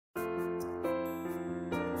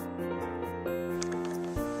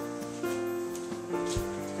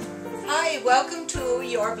welcome to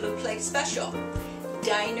your Blue Plate Special.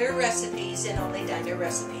 Diner recipes and only diner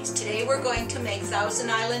recipes. Today we're going to make Thousand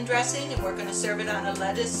Island dressing and we're going to serve it on a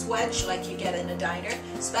lettuce wedge like you get in a diner,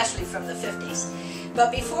 especially from the 50s.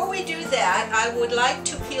 But before we do that, I would like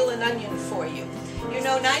to peel an onion for you. You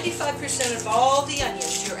know, 95% of all the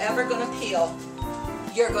onions you're ever going to peel,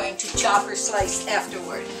 you're going to chop or slice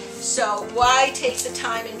afterward. So why take the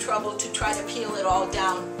time and trouble to try to peel it all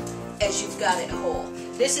down as you've got it whole?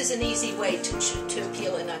 This is an easy way to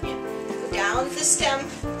peel an onion. Go down the stem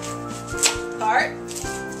part,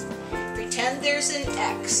 pretend there's an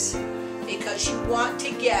X because you want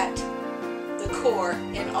to get the core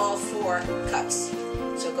in all 4 cuts.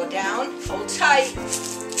 So go down, hold tight,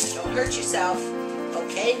 don't hurt yourself.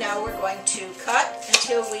 Okay, now we're going to cut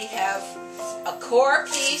until we have a core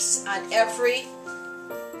piece on every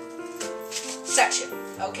section,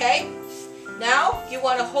 okay? Now you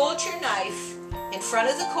want to hold your knife in front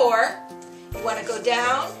of the core. You want to go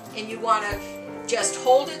down and you want to just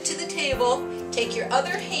hold it to the table. Take your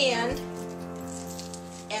other hand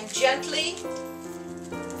and gently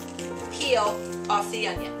peel off the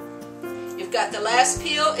onion. You've got the last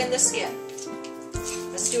peel in the skin.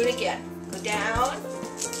 Let's do it again. Go down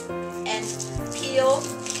and peel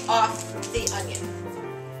off the onion.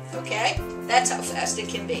 Okay? That's how fast it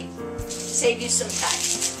can be. Save you some time.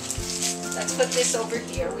 Let's put this over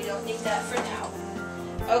here. We don't need that for now.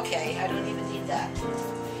 Okay, I don't even need that.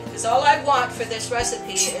 Because all I want for this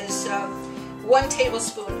recipe is 1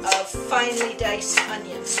 tablespoon of finely diced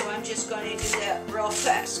onions. So I'm just going to do that real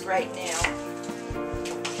fast right now.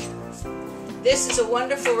 This is a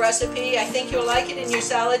wonderful recipe. I think you'll like it in your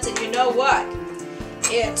salads, and you know what?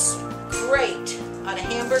 It's great on a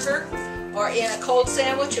hamburger or in a cold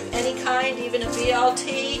sandwich of any kind, even a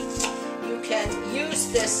BLT. You can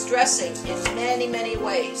use this dressing in many, many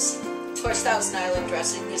ways. Of course, Thousand Island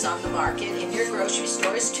dressing is on the market in your grocery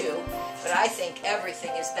stores too, but I think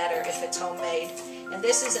everything is better if it's homemade. And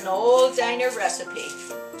this is an old diner recipe.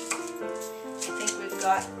 I think we've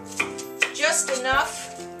got just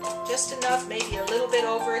enough, maybe a little bit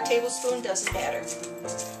over a tablespoon, doesn't matter.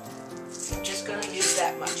 I'm just going to use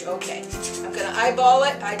that much. Okay, I'm going to eyeball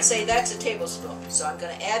it. I'd say that's a tablespoon, so I'm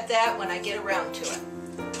going to add that when I get around to it.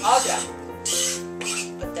 All done.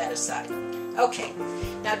 Put that aside. Okay,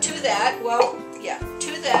 now to that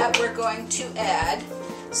we're going to add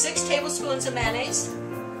 6 tablespoons of mayonnaise.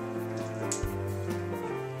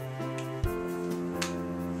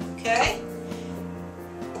 Okay,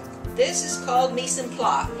 this is called mise en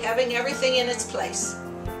place, having everything in its place,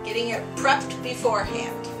 getting it prepped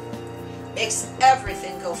beforehand. Makes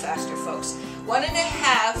everything go faster, folks.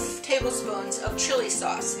 1½ tablespoons of chili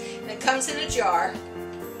sauce, and it comes in a jar,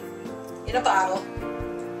 in a bottle.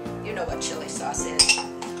 You know what chili sauce is.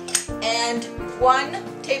 And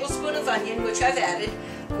 1 tablespoon of onion, which I've added,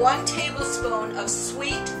 1 tablespoon of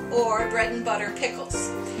sweet or bread and butter pickles,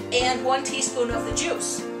 and 1 teaspoon of the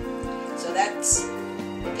juice. So that's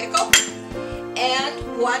the pickle.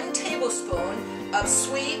 And 1 tablespoon of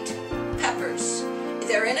sweet peppers.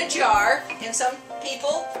 They're in a jar, and some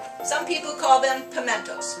people call them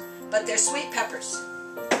pimentos, but they're sweet peppers.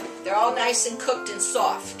 They're all nice and cooked and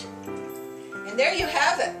soft. And there you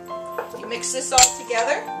have it. You mix this all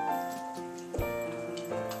together,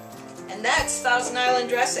 and that's Thousand Island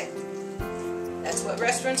dressing. That's what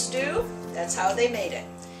restaurants do. That's how they made it.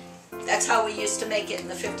 That's how we used to make it in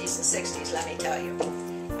the 50s and 60s, let me tell you.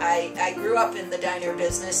 I grew up in the diner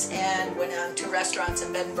business and went on to restaurants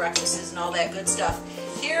and bed and breakfasts and all that good stuff.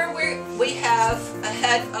 Here we have a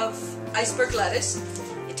head of iceberg lettuce.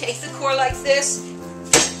 You take the core like this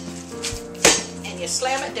and you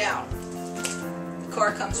slam it down. The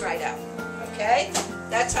core comes right out. Okay?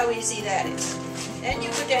 That's how easy that is. Then you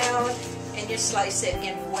go down and you slice it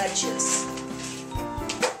in wedges.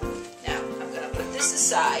 Now, I'm going to put this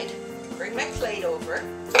aside, bring my plate over,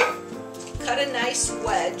 cut a nice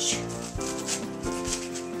wedge.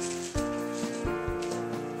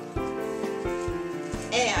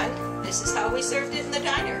 And this is how we served it in the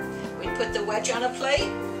diner. We put the wedge on a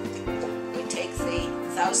plate, we take the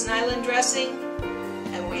Thousand Island dressing,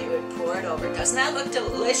 and we would pour it over. Doesn't that look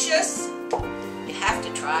delicious? You have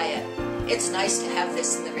to try it. It's nice to have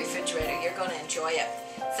this in the refrigerator. You're going to enjoy it.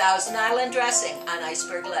 Thousand Island dressing on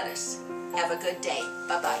iceberg lettuce. Have a good day.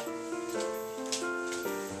 Bye-bye.